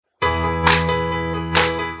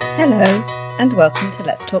Hello, and welcome to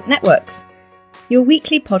Let's Talk Networks, your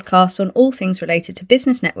weekly podcast on all things related to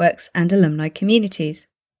business networks and alumni communities.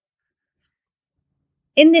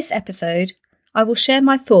 In this episode, I will share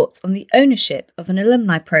my thoughts on the ownership of an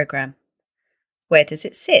alumni programme. Where does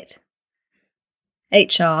it sit?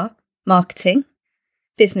 HR, marketing,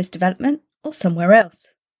 business development, or somewhere else?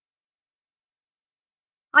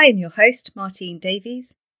 I am your host, Martine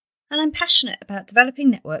Davies, and I'm passionate about developing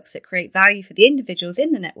networks that create value for the individuals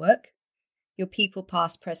in the network, your people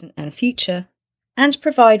past, present and future, and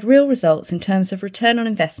provide real results in terms of return on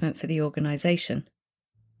investment for the organisation.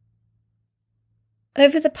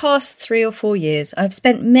 Over the past 3 or 4 years, I've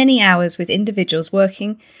spent many hours with individuals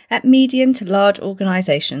working at medium to large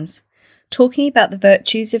organisations, talking about the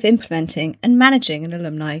virtues of implementing and managing an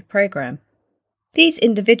alumni programme. These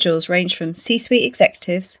individuals range from C-suite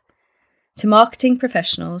executives to marketing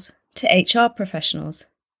professionals to HR professionals.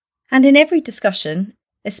 And in every discussion,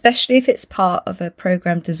 especially if it's part of a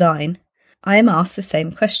programme design, I am asked the same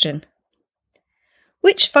question.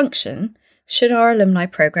 Which function should our alumni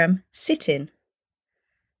programme sit in?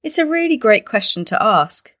 It's a really great question to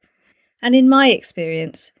ask, and in my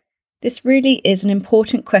experience, this really is an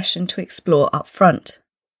important question to explore up front.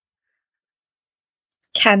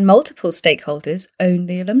 Can multiple stakeholders own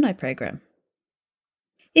the alumni programme?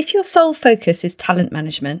 If your sole focus is talent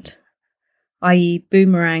management, i.e.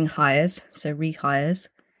 boomerang hires, so rehires,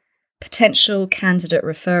 potential candidate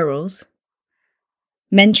referrals,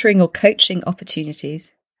 mentoring or coaching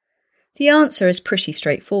opportunities, the answer is pretty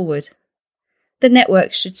straightforward. The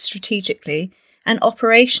network should strategically and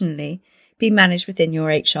operationally be managed within your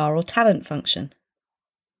HR or talent function.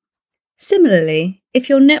 Similarly, if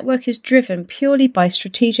your network is driven purely by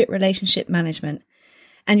strategic relationship management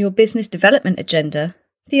and your business development agenda,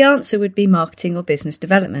 the answer would be marketing or business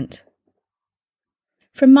development.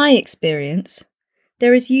 From my experience,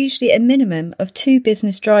 there is usually a minimum of 2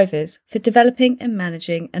 business drivers for developing and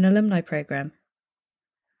managing an alumni programme.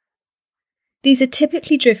 These are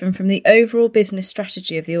typically driven from the overall business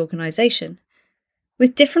strategy of the organisation,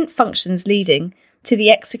 with different functions leading to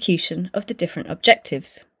the execution of the different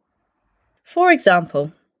objectives. For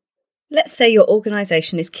example, let's say your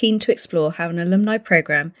organisation is keen to explore how an alumni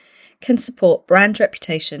programme can support brand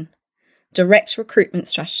reputation, direct recruitment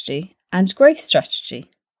strategy, and growth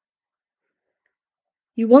strategy.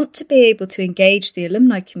 You want to be able to engage the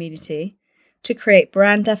alumni community to create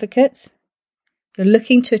brand advocates. You're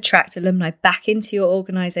looking to attract alumni back into your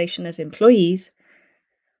organisation as employees,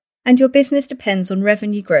 and your business depends on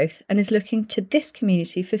revenue growth and is looking to this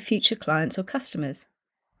community for future clients or customers.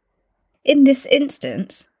 In this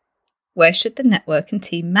instance, where should the network and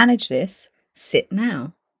team manage this sit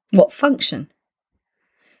now? What function?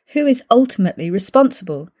 Who is ultimately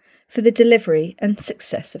responsible for the delivery and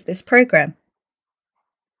success of this programme?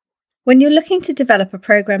 When you're looking to develop a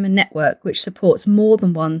programme and network which supports more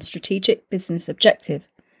than one strategic business objective,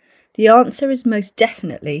 the answer is most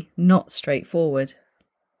definitely not straightforward.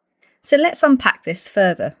 So let's unpack this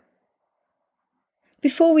further.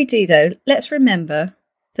 Before we do though, let's remember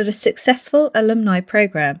that a successful alumni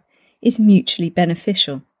programme is mutually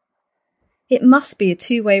beneficial. It must be a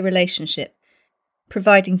two-way relationship,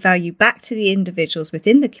 providing value back to the individuals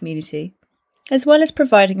within the community, as well as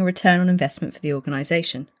providing a return on investment for the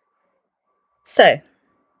organisation. So,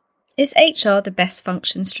 is HR the best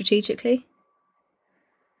function strategically?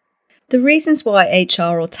 The reasons why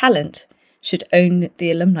HR or talent should own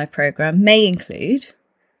the alumni programme may include: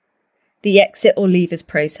 the exit or leavers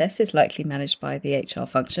process is likely managed by the HR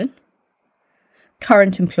function.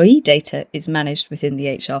 Current employee data is managed within the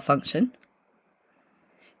HR function.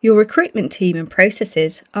 Your recruitment team and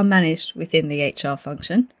processes are managed within the HR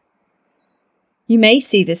function. You may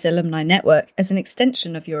see this alumni network as an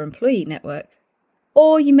extension of your employee network,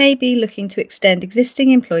 or you may be looking to extend existing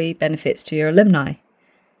employee benefits to your alumni,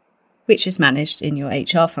 which is managed in your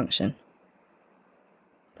HR function.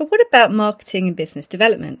 But what about marketing and business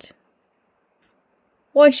development?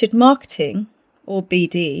 Why should marketing, or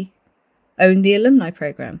BD, own the alumni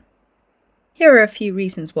programme? Here are a few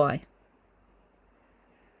reasons why.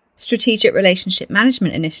 Strategic relationship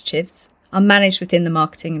management initiatives are managed within the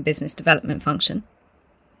marketing and business development function.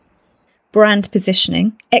 Brand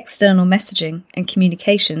positioning, external messaging and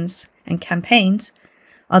communications and campaigns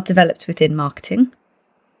are developed within marketing.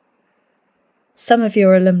 Some of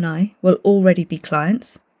your alumni will already be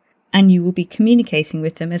clients, and you will be communicating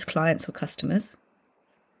with them as clients or customers.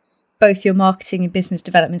 Both your marketing and business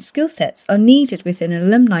development skill sets are needed within an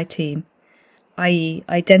alumni team, i.e.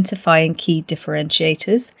 identifying key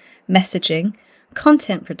differentiators, messaging,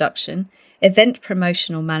 content production, event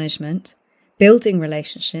promotional management, building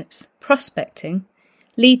relationships, prospecting,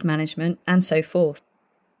 lead management, and so forth.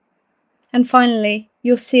 And finally,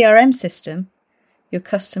 your CRM system, your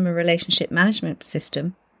customer relationship management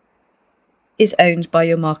system, is owned by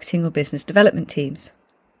your marketing or business development teams.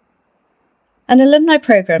 An alumni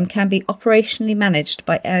program can be operationally managed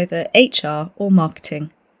by either HR or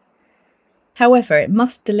marketing. However, it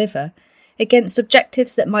must deliver against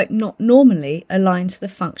objectives that might not normally align to the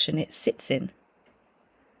function it sits in.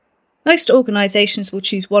 Most organisations will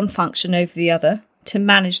choose one function over the other to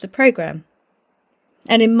manage the program.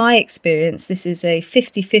 And in my experience, this is a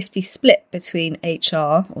 50-50 split between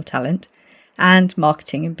HR, or talent, and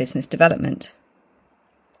marketing and business development.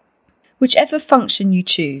 Whichever function you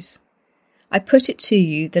choose, I put it to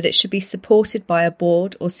you that it should be supported by a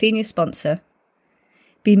board or senior sponsor,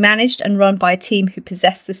 be managed and run by a team who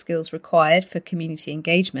possess the skills required for community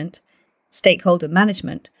engagement, stakeholder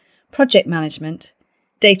management, project management,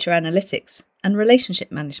 data analytics, and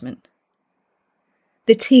relationship management.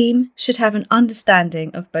 The team should have an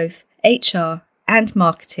understanding of both HR and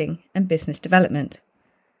marketing and business development.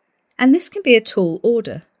 And this can be a tall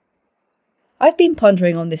order. I've been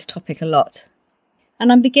pondering on this topic a lot,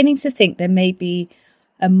 and I'm beginning to think there may be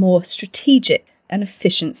a more strategic and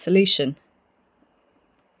efficient solution.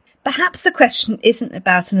 Perhaps the question isn't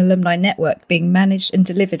about an alumni network being managed and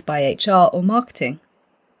delivered by HR or marketing.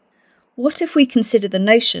 What if we consider the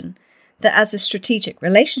notion that as a strategic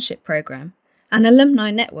relationship program, an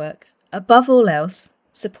alumni network, above all else,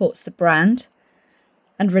 supports the brand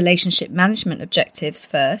and relationship management objectives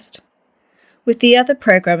first, with the other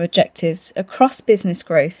program objectives across business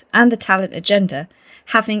growth and the talent agenda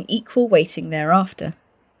having equal weighting thereafter.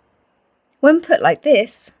 When put like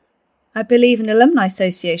this, I believe an alumni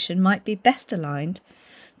association might be best aligned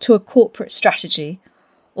to a corporate strategy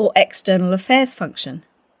or external affairs function,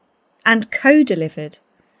 and co-delivered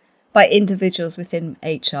by individuals within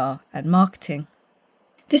HR and marketing.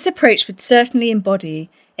 This approach would certainly embody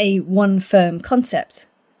a one firm concept,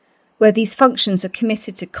 where these functions are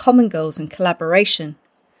committed to common goals and collaboration,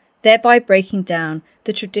 thereby breaking down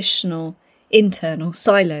the traditional internal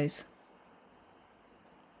silos.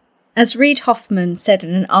 As Reid Hoffman said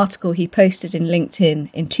in an article he posted in LinkedIn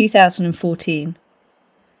in 2014,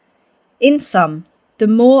 in sum, the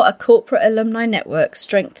more a corporate alumni network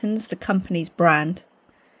strengthens the company's brand,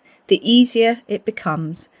 the easier it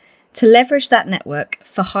becomes to leverage that network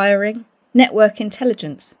for hiring, network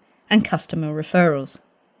intelligence, and customer referrals.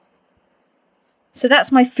 So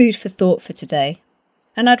that's my food for thought for today,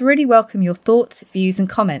 and I'd really welcome your thoughts, views, and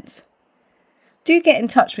comments. Do get in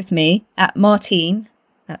touch with me at Martine,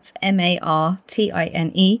 that's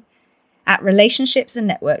Martine, at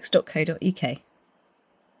relationshipsandnetworks.co.uk.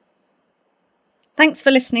 Thanks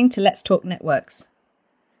for listening to Let's Talk Networks.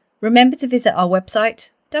 Remember to visit our website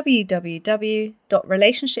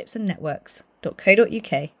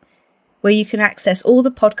www.relationshipsandnetworks.co.uk, where you can access all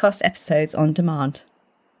the podcast episodes on demand.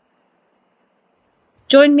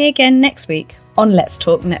 Join me again next week on Let's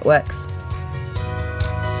Talk Networks.